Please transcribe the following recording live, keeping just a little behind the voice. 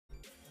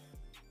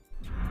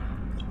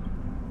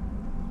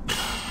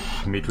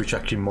Midwich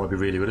actually might be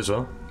really good as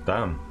well.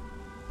 Damn.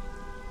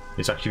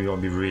 It's actually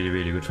going to be really,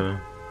 really good for me.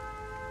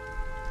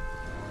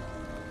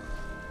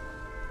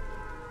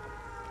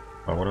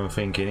 Right, what I'm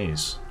thinking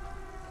is...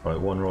 Right,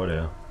 one right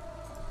here.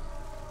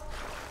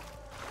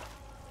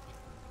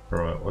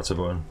 Right, what's the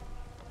button?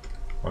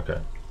 Okay.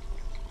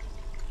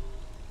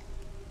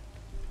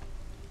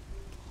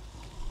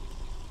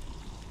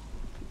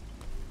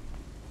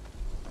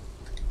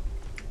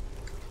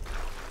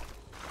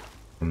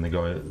 And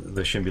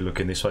they shouldn't be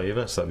looking this way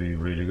either, so that'd be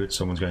really good.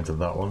 Someone's going to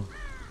that one.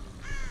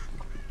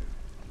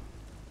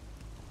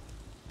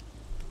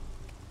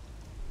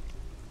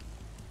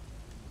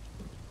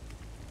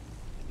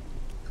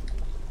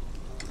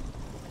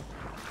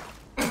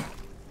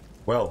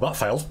 Well, that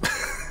failed.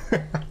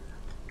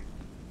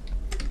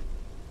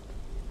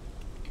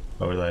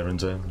 Over there,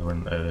 into. I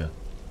went over there.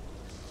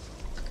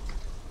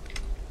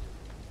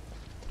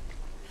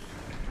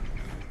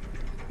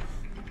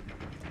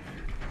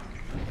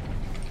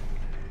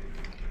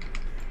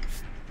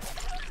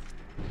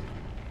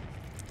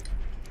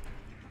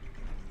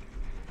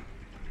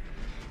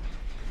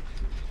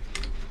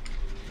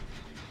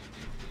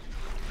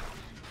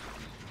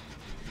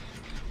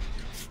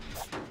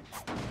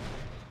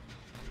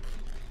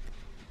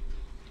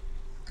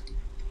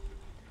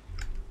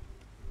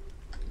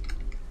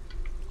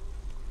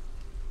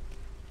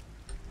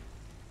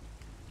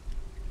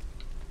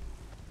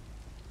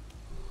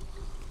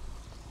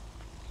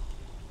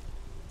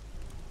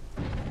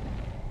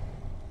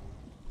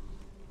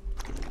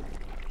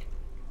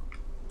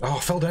 Oh, I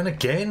fell down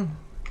again?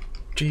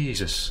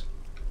 Jesus.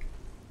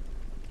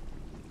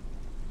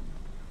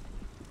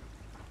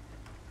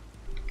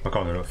 I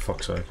can't get up,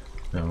 fuck's sake.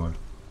 Never mind.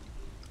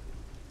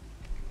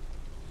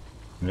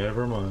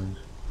 Never mind.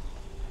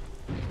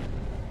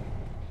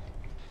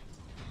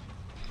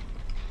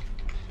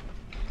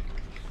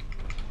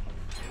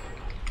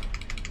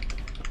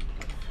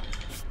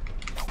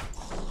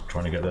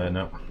 Trying to get there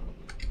now.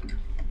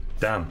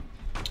 Damn.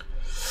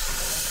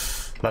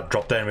 That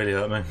drop down really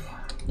hurt me.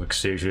 Like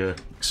seriously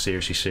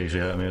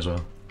hurt me as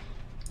well.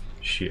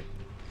 Shit.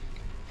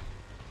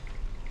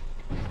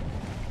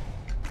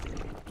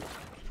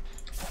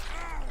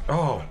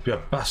 Oh, you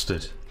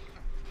bastard.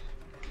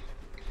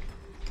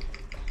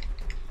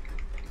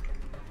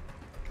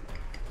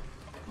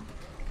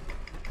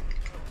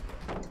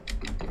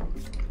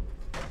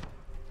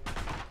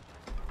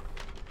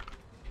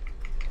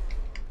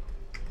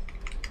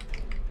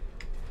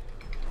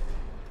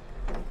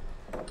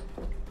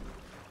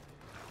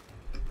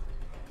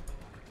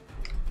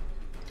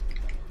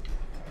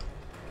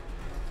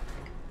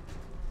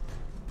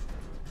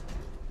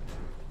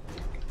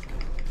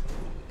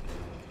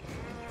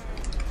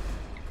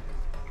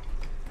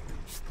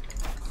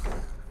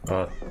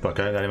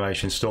 Okay, the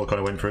animation still kind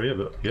of went through you,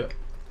 but yeah.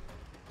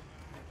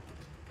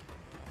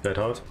 Dead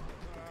hard.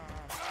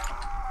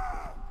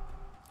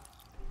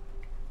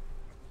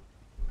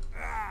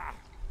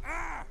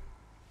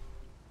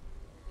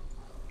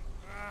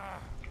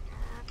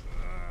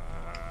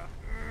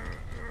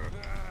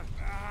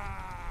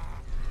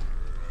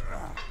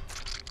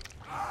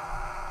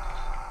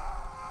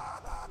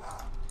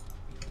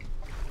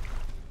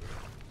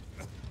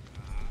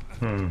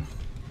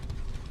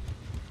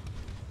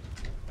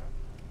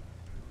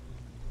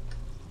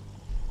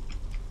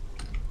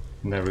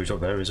 No route up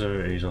there, is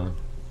there? Easily.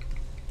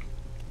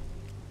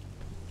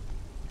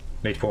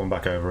 Need to put one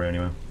back over here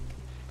anyway.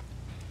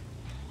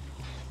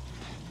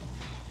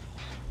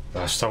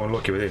 I'm so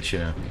unlucky with this, you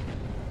know.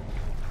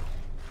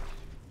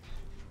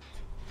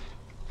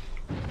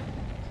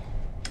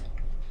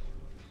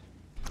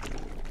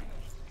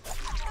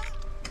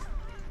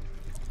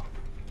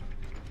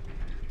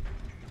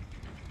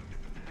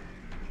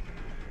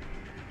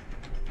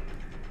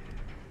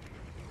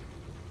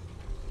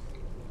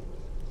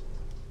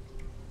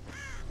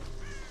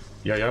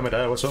 Yeah, I'm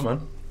there. What's up,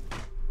 man?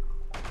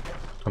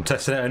 I'm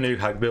testing out a new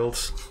hag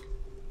build.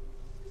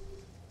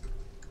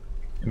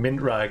 Mint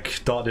Rag,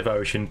 Dark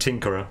Devotion,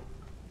 Tinkerer.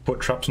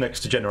 Put traps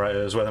next to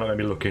generators where they're not going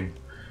to be looking.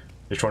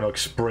 Just trying to like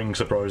spring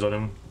surprise on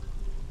them.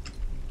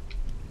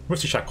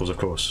 Rusty Shackles, of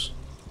course.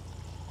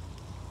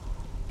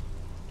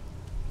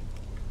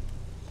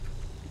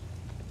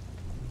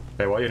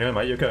 Hey, what are you doing,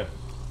 mate? You okay?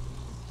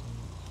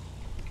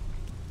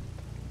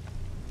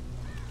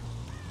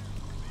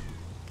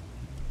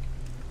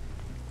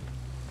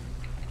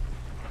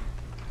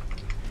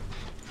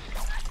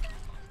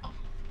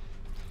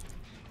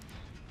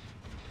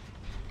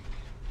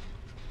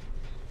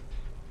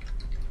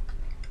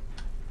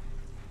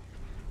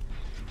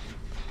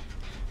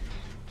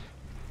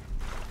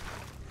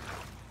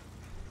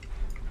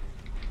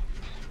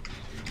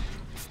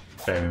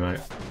 Damn me, mate.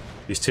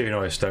 He's too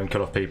nice, don't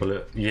kill off people.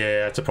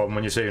 Yeah, it's a problem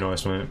when you're too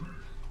nice, mate.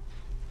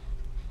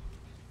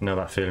 Know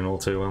that feeling all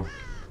too well.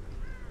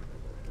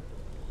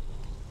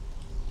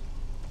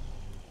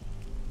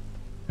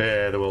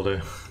 Yeah, they will do.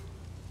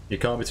 You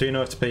can't be too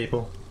nice to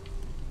people.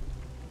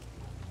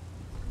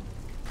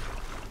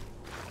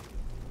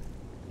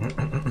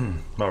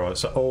 Alright,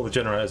 so all the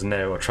generators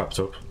now are trapped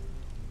up.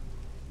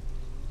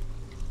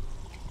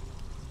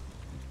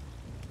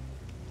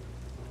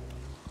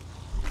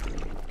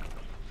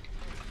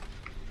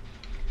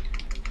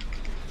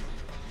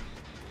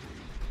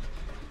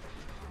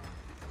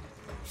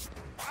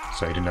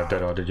 So you didn't have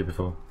Dead Eye, did you,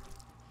 before?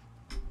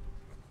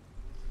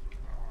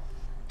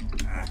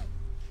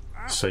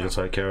 So you'll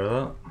take care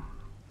of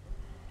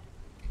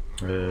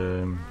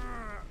that.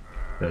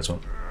 There's one.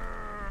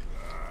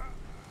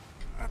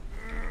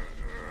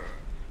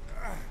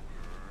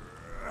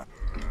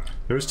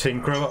 There was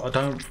Tinkerer.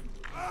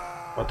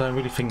 I don't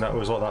really think that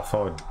was like that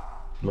far,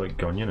 like,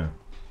 gone, you know.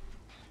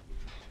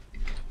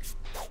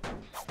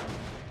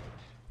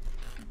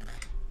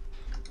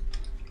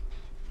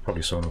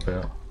 Probably someone up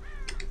here.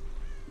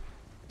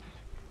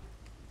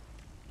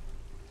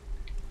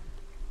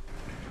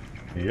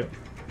 Yep.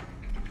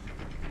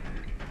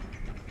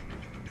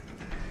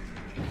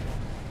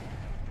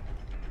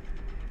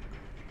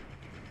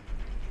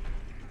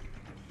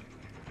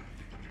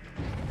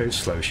 Very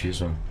slow she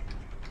is on.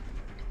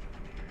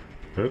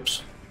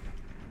 Oops.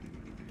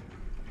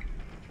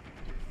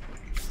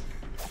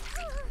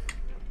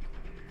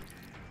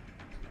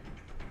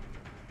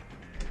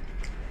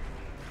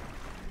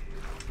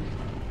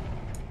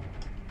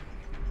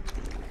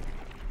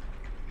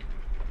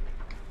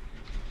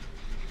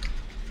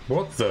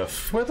 What the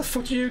f- where the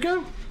fuck did you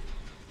go?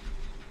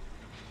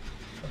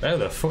 Where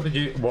the fuck did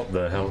you- what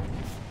the hell?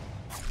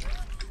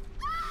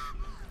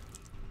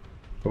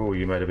 Oh,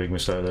 you made a big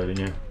mistake there,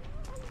 didn't you?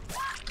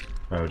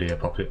 Oh dear,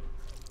 pop it.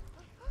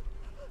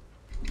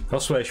 I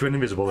swear she went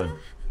invisible then.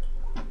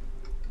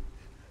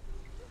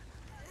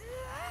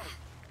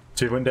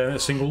 So you went down in a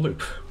single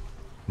loop.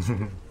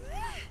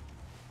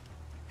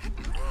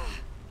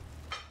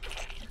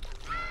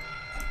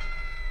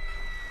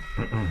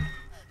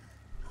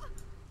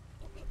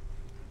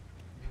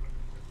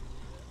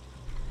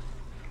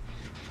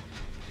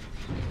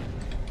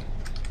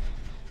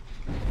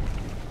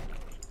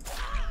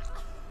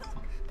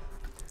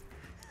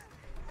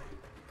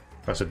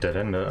 That's a dead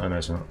end, I know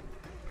it's not.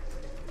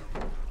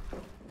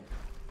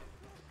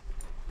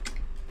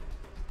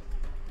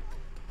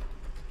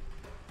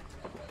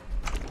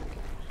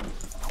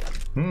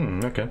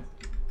 Okay.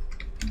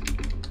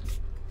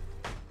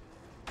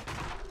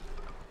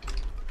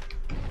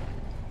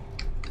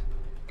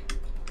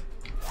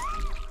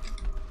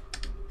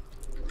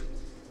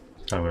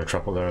 I'm gonna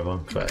trap up there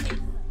everyone. Fuck.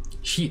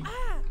 Shit.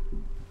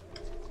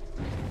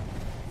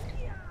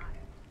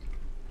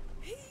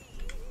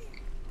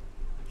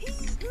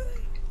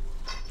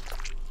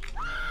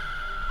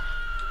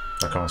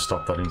 I can't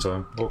stop that in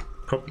time. Well,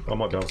 I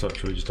might be able to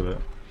actually, just a bit.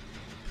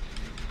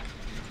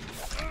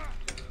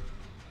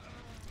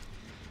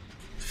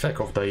 Feck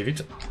off,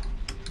 David.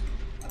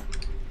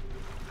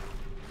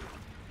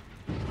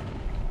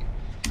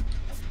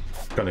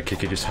 Gonna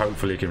kick it, just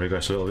hopefully he can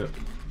regress a little bit.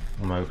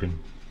 I'm hoping.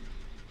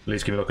 At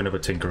least give me like another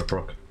Tinkerer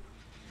proc.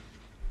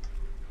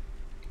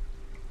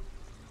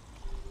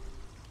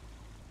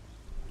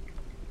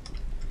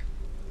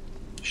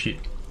 Shit.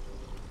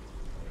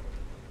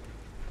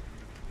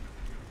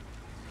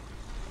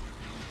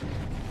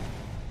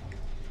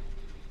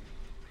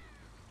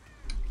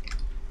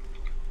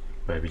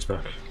 Baby's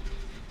back.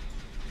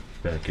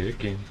 Back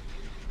again.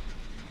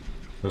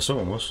 Well,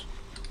 someone was.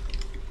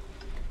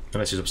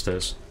 Unless he's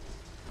upstairs.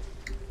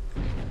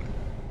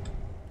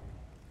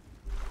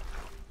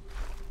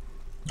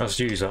 I'll just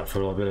use that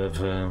for a bit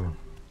of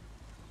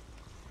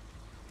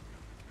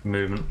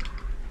movement.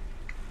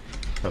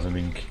 Hasn't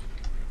been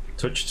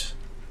touched.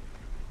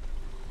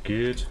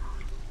 Good.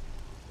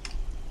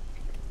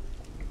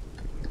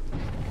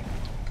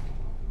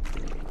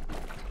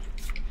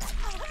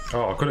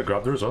 Oh, I could have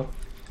grabbed her as well.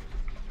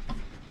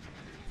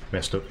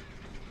 Messed up.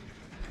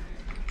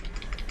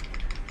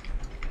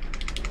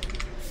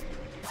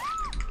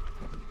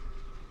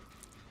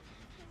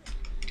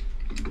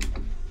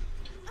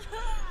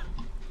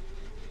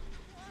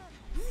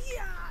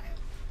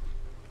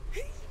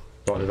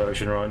 Got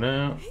devotion right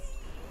now.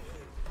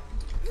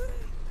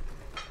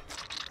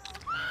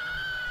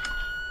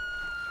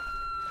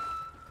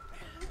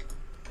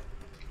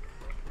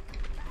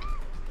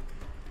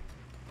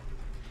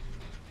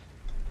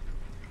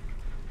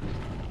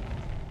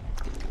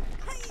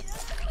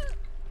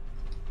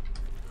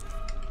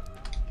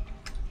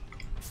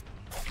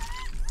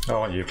 Oh,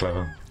 aren't you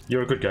clever?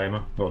 You're a good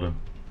gamer. Well done.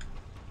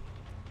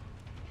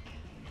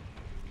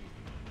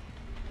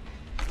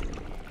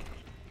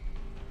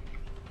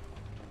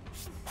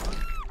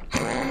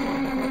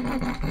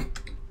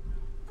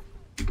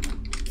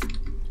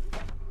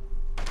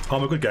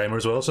 I'm a good gamer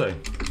as well, so.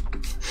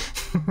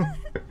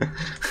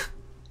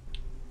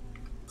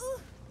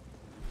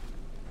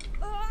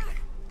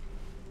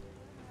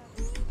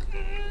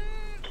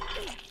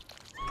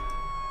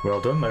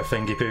 Well done, no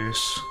thingy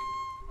poos.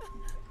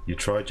 You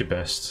tried your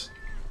best,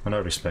 and I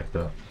respect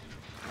that.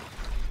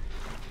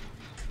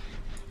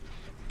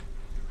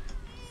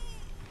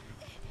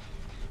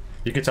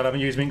 You can tell I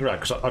haven't used Mink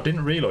Rag because I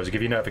didn't realise it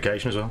give you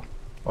notification as well.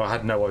 I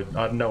had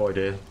no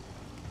idea.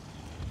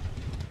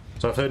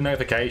 So I've heard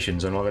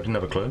notifications and I didn't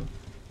have a clue.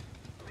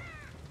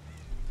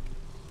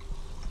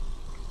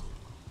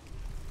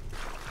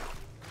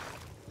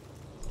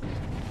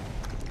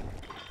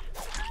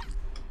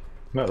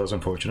 No, that was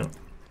unfortunate.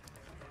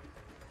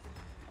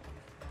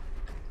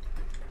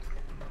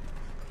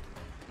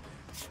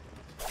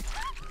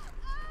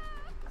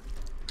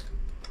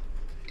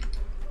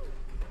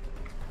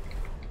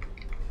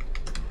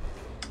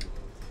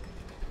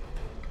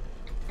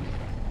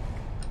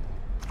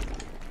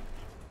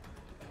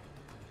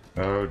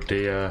 Oh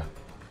dear.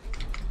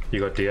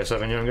 You got DS,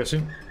 haven't you, I'm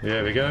guessing?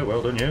 There we go,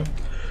 well done you.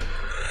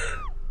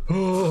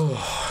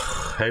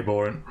 Oh, hey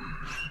boring.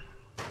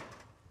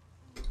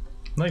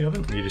 No you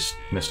haven't, you just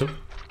messed up.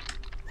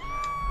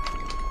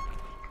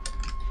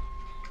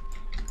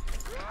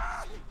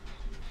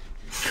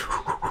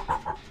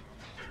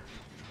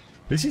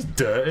 This is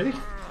dirty.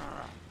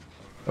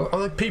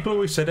 Like people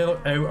always said how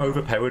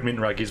overpowered Mint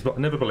Rag is, but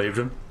I never believed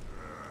them.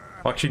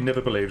 I actually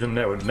never believed them.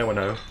 Now I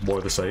know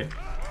why they say it.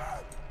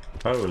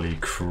 Holy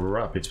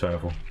crap, it's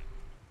powerful.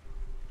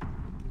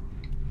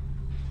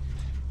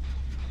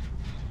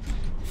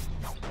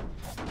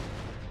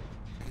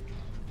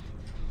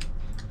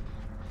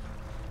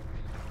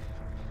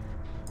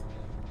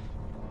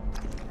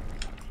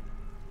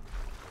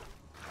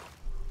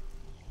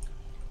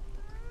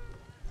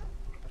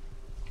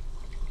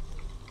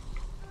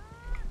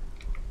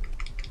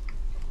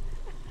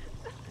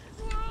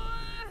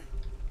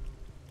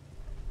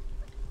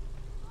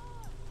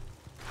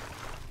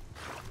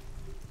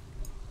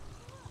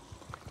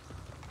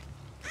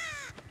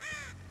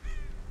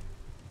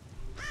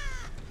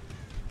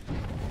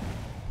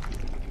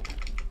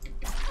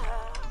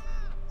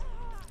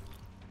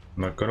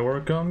 Not gonna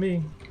work on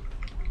me.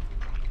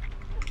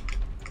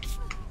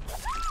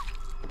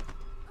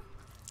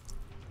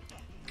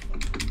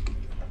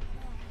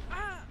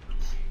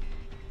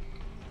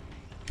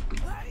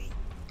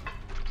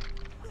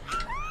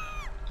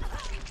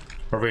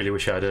 I really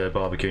wish I had a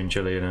barbecue and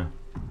chili, you know.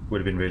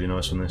 Would have been really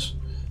nice on this.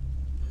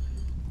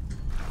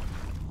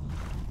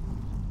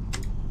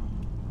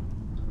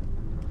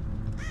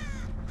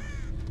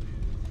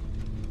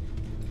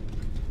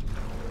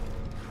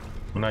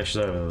 Well, now she's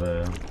over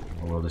there.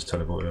 Oh, well, just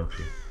teleport her off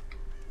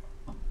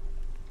you.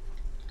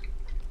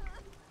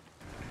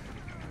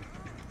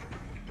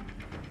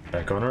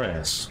 Back on her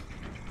ass.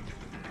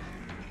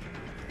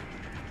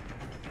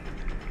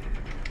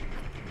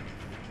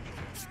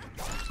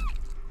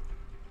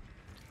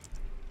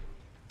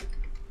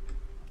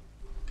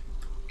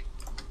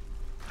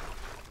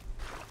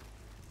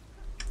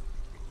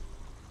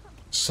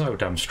 So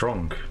damn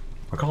strong.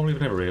 I can't believe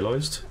I never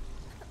realised.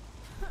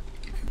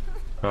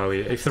 Oh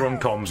yeah, if they're on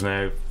comms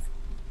now,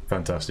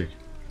 fantastic.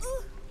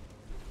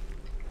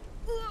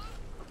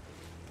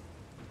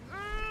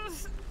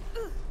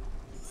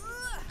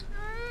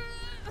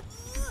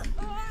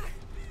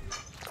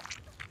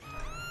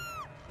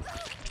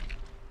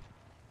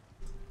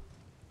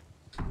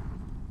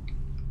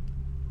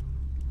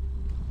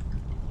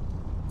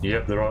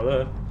 Yep, they're right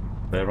there.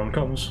 They're on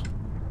comms.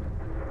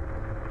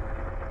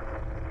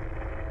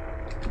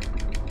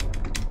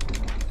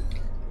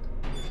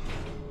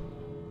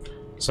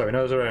 So he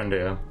knows around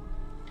here.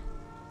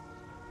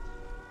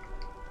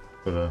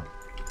 With a...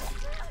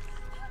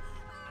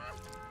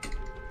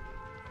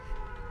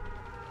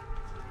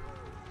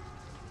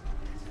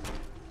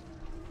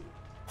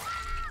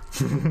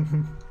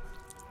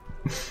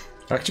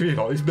 Actually, I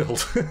like his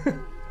build.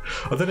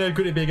 I don't know how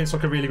good it'd be against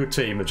like a really good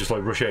team that just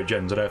like rush out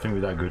gens. I don't think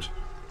it'd be that good.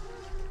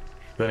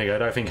 Then again, I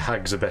don't think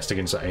Hags are best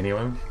against that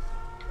anyway.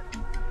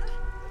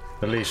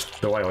 At least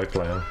the way I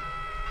play her.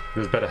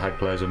 There's better Hag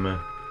players than me.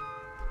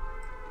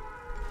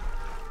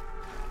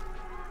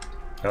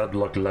 I had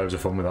like loads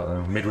of fun with that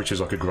though. Midwich is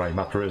like a great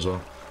map for it as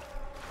well.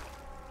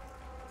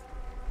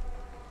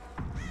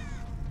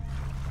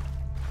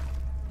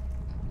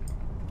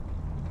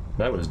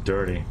 That was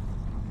dirty.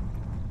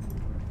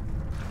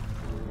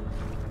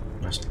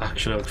 That's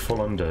actually like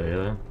full on dirty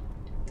there.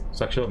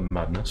 It's actually like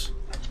madness.